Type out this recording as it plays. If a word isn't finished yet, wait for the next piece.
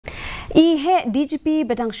Ihe DGP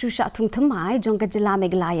bedang Shusha tung Thymmai Jong Kajela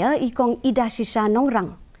Meglaya ikong ida shisha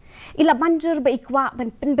nongrang. Ila banjir ba ikwa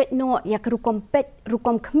ban penbet no ya kerukom pet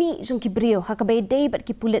rukom kemi jong kibrio hakabai day bat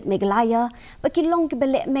ki Pulit Meglaya ba ki long ki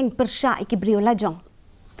belek meng Pyrshang ikibrio lajong.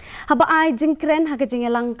 Haba ai jingkren haka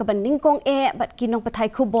jingelang ke ningkong bat ki nong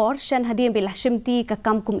patai kubor shan hadir bila shimti ka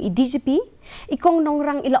kamkum i DGP ikong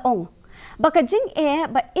nongrang ila ong. Baka jing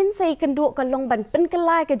ba insay kenduk ka long ban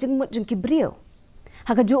Pynkylla ka Jingmut jong kibrio.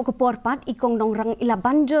 Hagajuk ke porpat ikong nongrang ila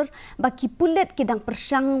banjir baki Pulit kidang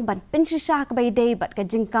Pyrshang ban pensisah ke Paidbah bat ke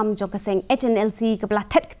jingkam jong keseng HNLC ke belah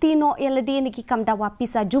tet ketino ia ledi ni kam dawa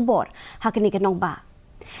pisa jubor hakini ke nongba.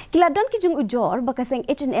 Kila don ki jung ujor bakaseng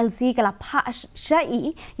HNLC kala pa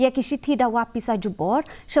syai ya ki shithi dawa pisa jubor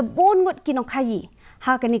sebon ngut kinong khayi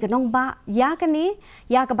hakini ke nongba ya kani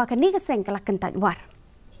ya ke bakani keseng kala kentat war.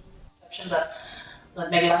 That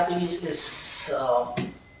Meghalaya police is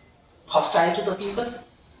hostile to the people.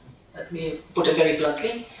 Let me put it very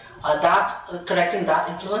bluntly. Correcting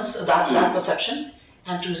that influence, that perception,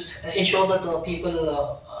 and to ensure that the people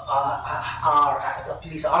the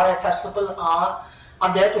police are accessible, are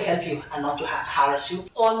there to help you and not to harass you.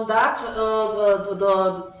 On that,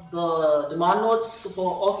 the demand notes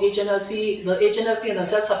of HNLC, the HNLC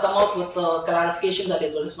themselves have come out with the clarification that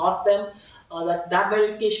it's not them. That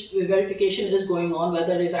verification is going on,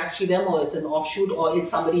 whether it's actually them or it's an offshoot or it's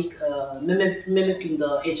somebody mimicking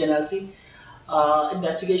the HNLC.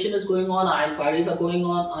 Investigation is going on, our inquiries are going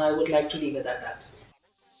on. I would like to leave it at that.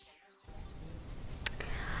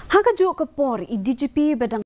 Hagajuk ke por i DGP bedang